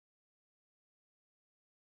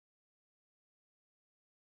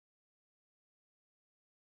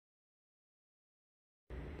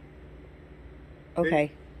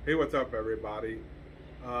Okay. Hey, what's up, everybody?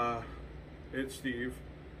 Uh, it's Steve.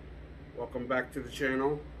 Welcome back to the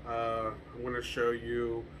channel. I'm going to show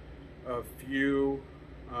you a few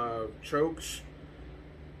chokes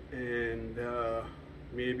and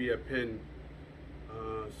maybe a pin.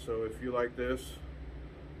 So if you like this,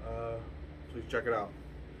 please check it out.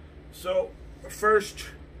 So the first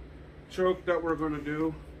choke that we're going to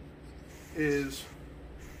do is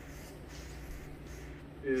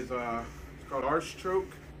it's called arch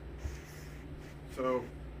choke. So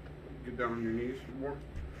get down on your knees more.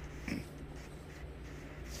 You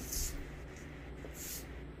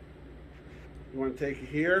want to take it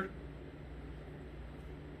here.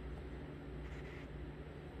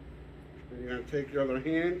 And you're going to take your other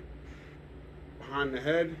hand behind the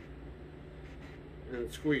head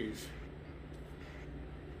and squeeze.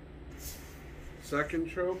 Second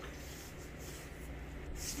choke.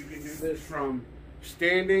 You can do this from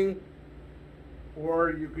standing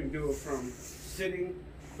or you can do it from sitting,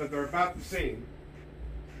 but they're about the same.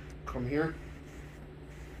 Come here.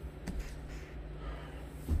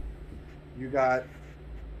 You got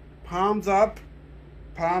palms up,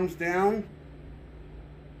 palms down,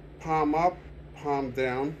 palm up, palm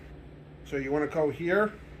down. So you want to go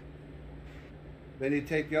here, then you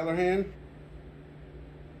take the other hand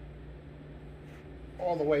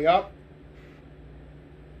all the way up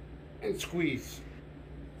and squeeze.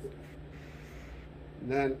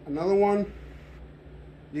 And then another one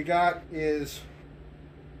you got is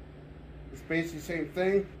it's basically the same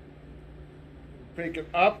thing. Take it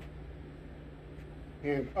up,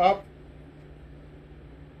 hand up,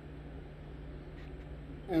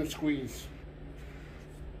 and squeeze.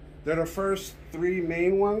 They're the first three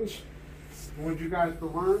main ones I want you guys to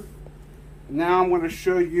learn. Now I'm going to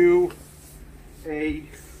show you a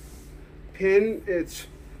pin. It's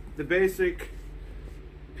the basic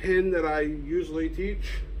pin that I usually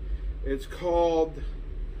teach. It's called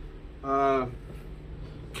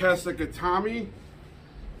Kesagatami.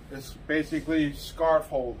 It's basically scarf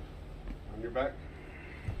hold on your back.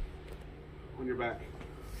 On your back.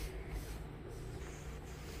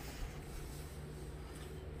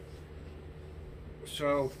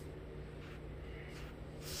 So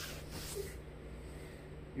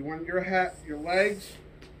you want your legs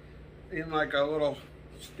in like a little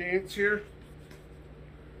stance here.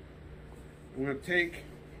 I'm going to take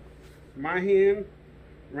my hand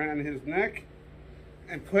around his neck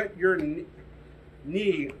and put your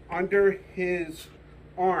knee under his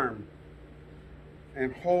arm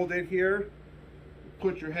and hold it here.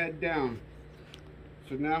 Put your head down.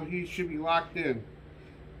 So now he should be locked in.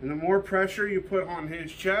 And the more pressure you put on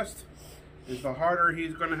his chest, is the harder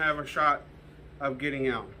he's going to have a shot of getting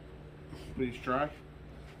out. Please try.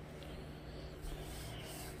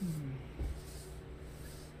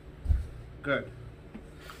 Good.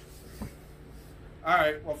 All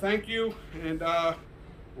right, well, thank you, and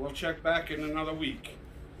we'll check back in another week.